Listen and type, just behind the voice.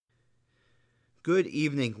Good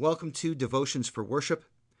evening. Welcome to Devotions for Worship.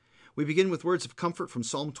 We begin with words of comfort from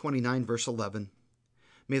Psalm 29, verse 11.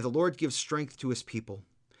 May the Lord give strength to his people.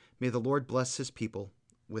 May the Lord bless his people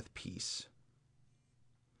with peace.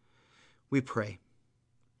 We pray.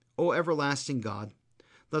 O everlasting God,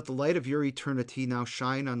 let the light of your eternity now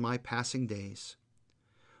shine on my passing days.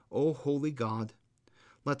 O holy God,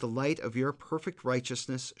 let the light of your perfect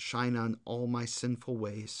righteousness shine on all my sinful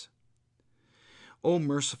ways. O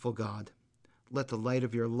merciful God, let the light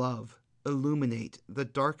of your love illuminate the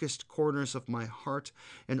darkest corners of my heart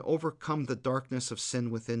and overcome the darkness of sin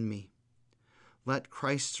within me. Let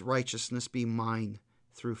Christ's righteousness be mine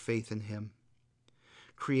through faith in him.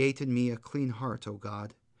 Create in me a clean heart, O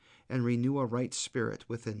God, and renew a right spirit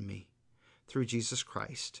within me. Through Jesus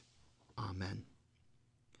Christ. Amen.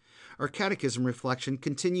 Our catechism reflection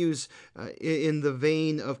continues in the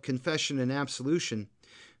vein of confession and absolution,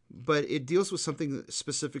 but it deals with something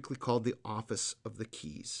specifically called the office of the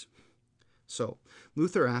keys. So,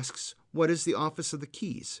 Luther asks, what is the office of the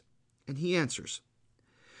keys? And he answers,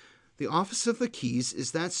 the office of the keys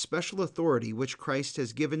is that special authority which Christ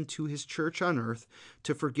has given to his church on earth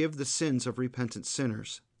to forgive the sins of repentant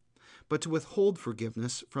sinners, but to withhold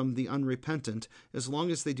forgiveness from the unrepentant as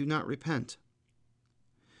long as they do not repent.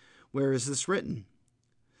 Where is this written?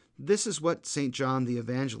 This is what St. John the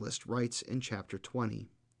Evangelist writes in chapter 20.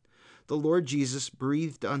 The Lord Jesus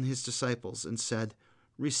breathed on his disciples and said,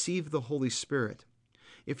 receive the Holy Spirit.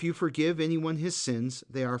 If you forgive anyone his sins,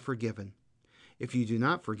 they are forgiven. If you do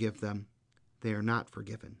not forgive them, they are not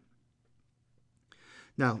forgiven.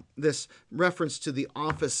 Now, this reference to the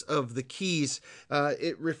office of the keys,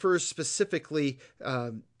 it refers specifically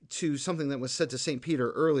to something that was said to St.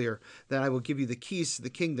 Peter earlier, that I will give you the keys to the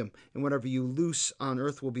kingdom, and whatever you loose on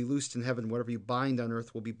earth will be loosed in heaven, whatever you bind on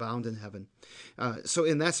earth will be bound in heaven. So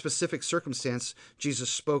in that specific circumstance, Jesus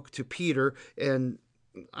spoke to Peter, and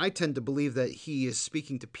I tend to believe that he is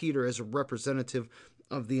speaking to Peter as a representative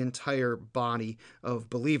of the entire body of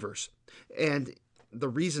believers. And the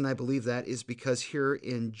reason I believe that is because here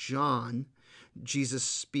in John, Jesus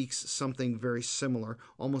speaks something very similar,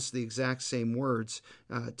 almost the exact same words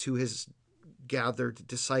to his gathered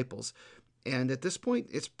disciples. And at this point,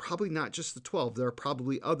 it's probably not just the 12. There are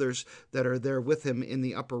probably others that are there with him in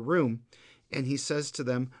the upper room. And he says to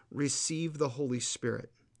them, receive the Holy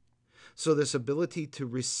Spirit. So this ability to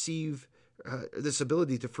receive, this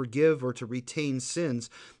ability to forgive or to retain sins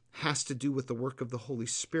has to do with the work of the Holy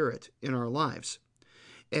Spirit in our lives.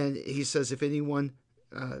 And he says, if anyone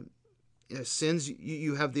sins,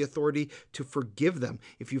 you have the authority to forgive them.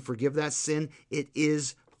 If you forgive that sin, it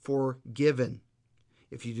is forgiven.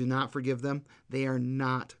 If you do not forgive them, they are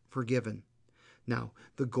not forgiven. Now,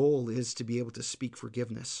 the goal is to be able to speak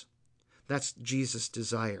forgiveness. That's Jesus'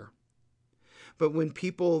 desire. But when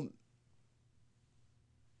people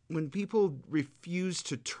refuse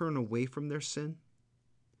to turn away from their sin,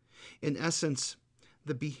 in essence,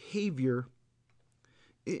 the behavior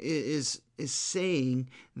is saying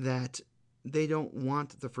that they don't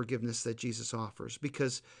want the forgiveness that Jesus offers.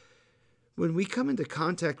 Because when we come into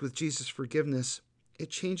contact with Jesus' forgiveness, it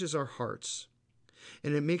changes our hearts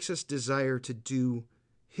and it makes us desire to do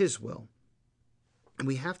his will. And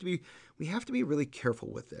we have to be really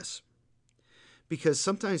careful with this, because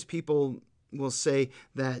sometimes people will say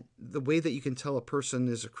that the way that you can tell a person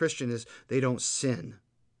is a Christian is they don't sin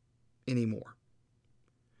anymore.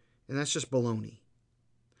 And that's just baloney.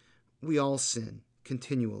 We all sin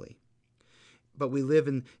continually. But we live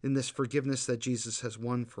in this forgiveness that Jesus has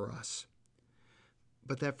won for us.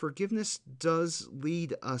 But that forgiveness does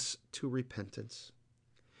lead us to repentance.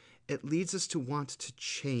 It leads us to want to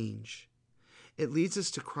change. It leads us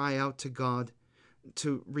to cry out to God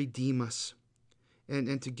to redeem us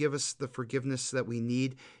and to give us the forgiveness that we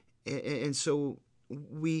need. And so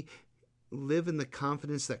we live in the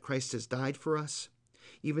confidence that Christ has died for us,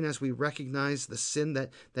 even as we recognize the sin that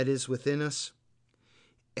is within us.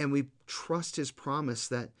 And we trust his promise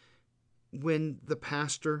that when the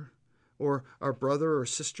pastor or our brother or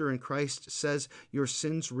sister in Christ says your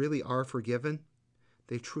sins really are forgiven,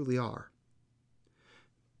 they truly are.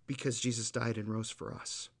 Because Jesus died and rose for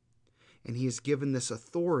us. And he has given this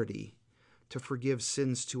authority to forgive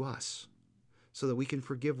sins to us so that we can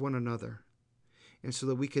forgive one another and so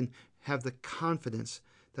that we can have the confidence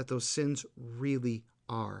that those sins really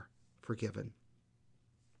are forgiven.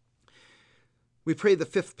 We pray the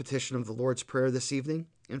fifth petition of the Lord's Prayer this evening,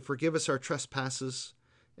 and forgive us our trespasses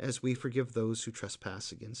as we forgive those who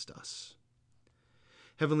trespass against us.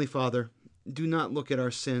 Heavenly Father, do not look at our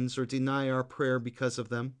sins or deny our prayer because of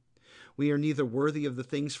them. We are neither worthy of the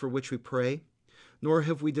things for which we pray, nor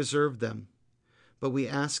have we deserved them. but we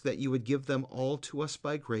ask that you would give them all to us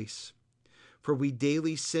by grace. For we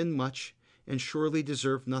daily sin much and surely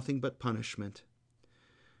deserve nothing but punishment.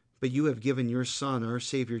 But you have given your Son, our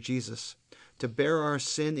Savior Jesus, to bear our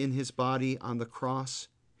sin in his body on the cross,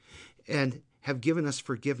 and have given us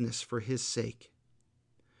forgiveness for his sake.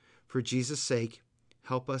 For Jesus' sake,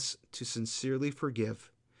 help us to sincerely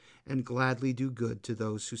forgive and gladly do good to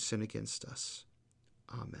those who sin against us.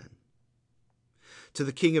 Amen. To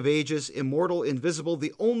the King of ages, immortal, invisible,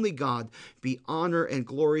 the only God, be honor and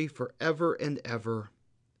glory forever and ever.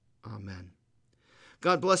 Amen.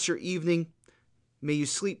 God bless your evening. May you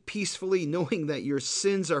sleep peacefully, knowing that your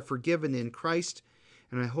sins are forgiven in Christ.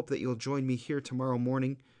 And I hope that you'll join me here tomorrow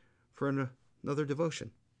morning for another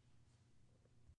devotion.